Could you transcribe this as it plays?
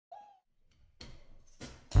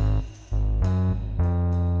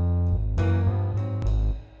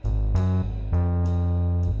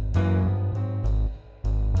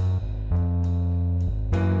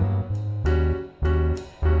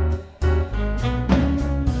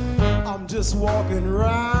just walking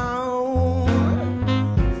around,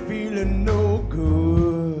 feeling no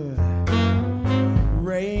good.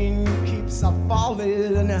 Rain keeps a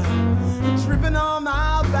falling, tripping on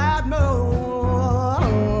my bad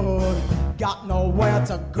mood. Got nowhere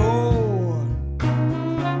to go,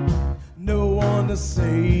 no one to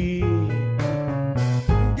see.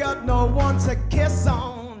 Got no one to kiss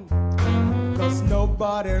on, 'cause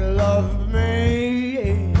nobody loved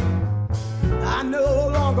me. I no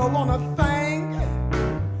longer wanna think,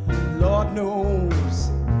 Lord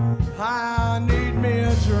knows I need me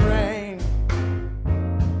a drink.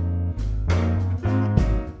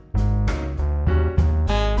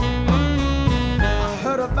 I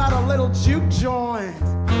heard about a little juke joint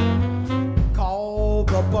called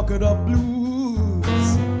the Bucket of Blues.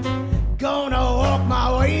 Gonna walk my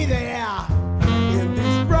way there in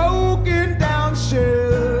these broken down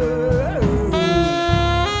shoes.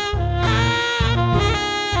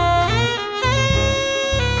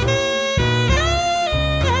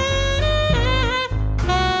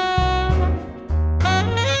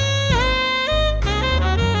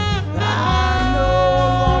 I no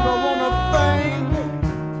longer wanna think,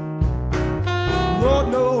 Lord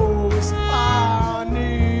knows I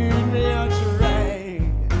need me a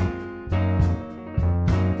drink.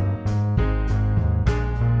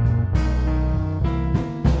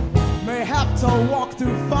 May have to walk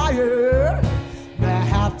through fire, may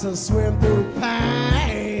have to swim through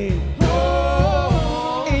pain.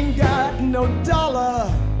 Ain't got no dollar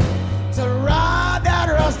to ride that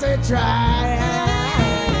rusty train.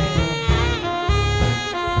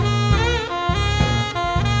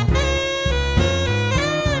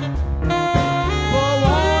 But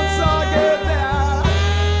once I get there,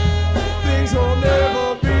 things will never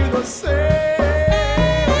be the same.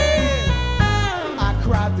 I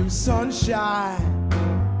cried through sunshine,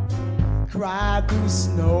 cried through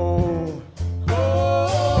snow.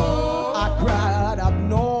 I cried up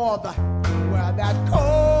north where that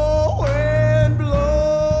cold wind blows.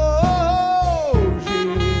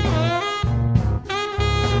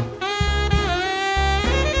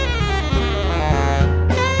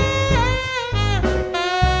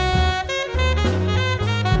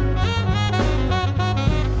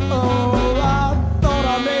 Oh, I thought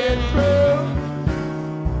I made it through,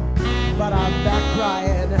 but I'm back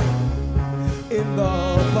crying in the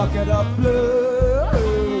bucket of blues.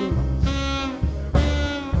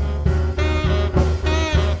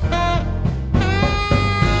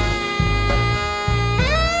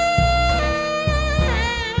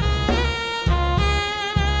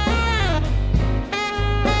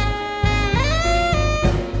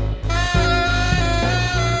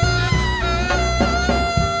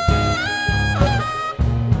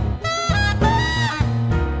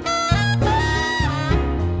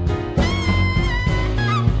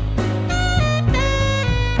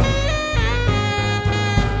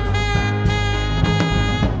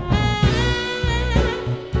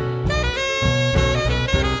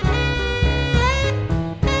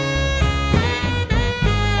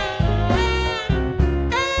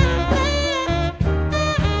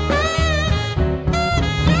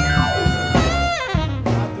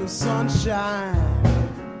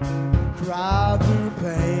 Cried through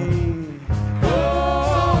pain. I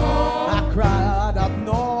cried up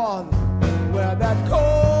north where that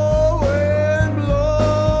cold wind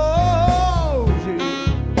blows.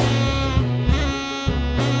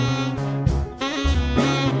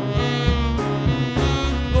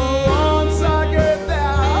 But once I get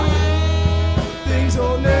there, things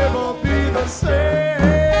will never be the same.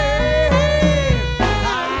 I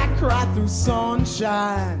cried through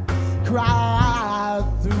sunshine, cried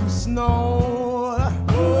through snow.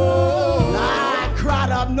 I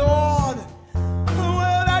cried up north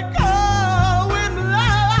where that cold wind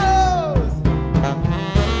blows.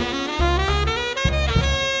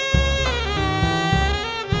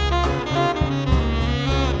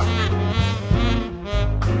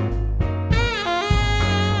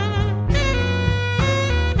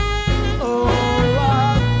 Oh, I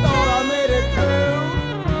thought I made it through,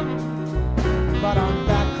 but I'm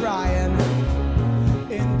back crying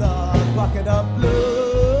in the bucket of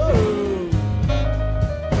blue.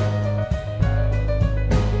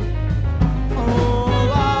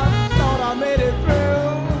 Oh, I thought I made it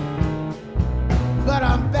through, but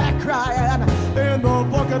I'm back crying in the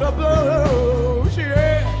bucket of blue.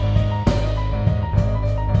 Yeah.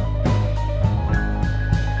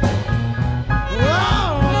 Oh,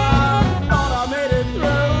 I thought I made it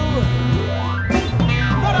through,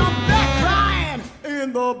 but I'm back crying in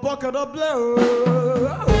the bucket of blue.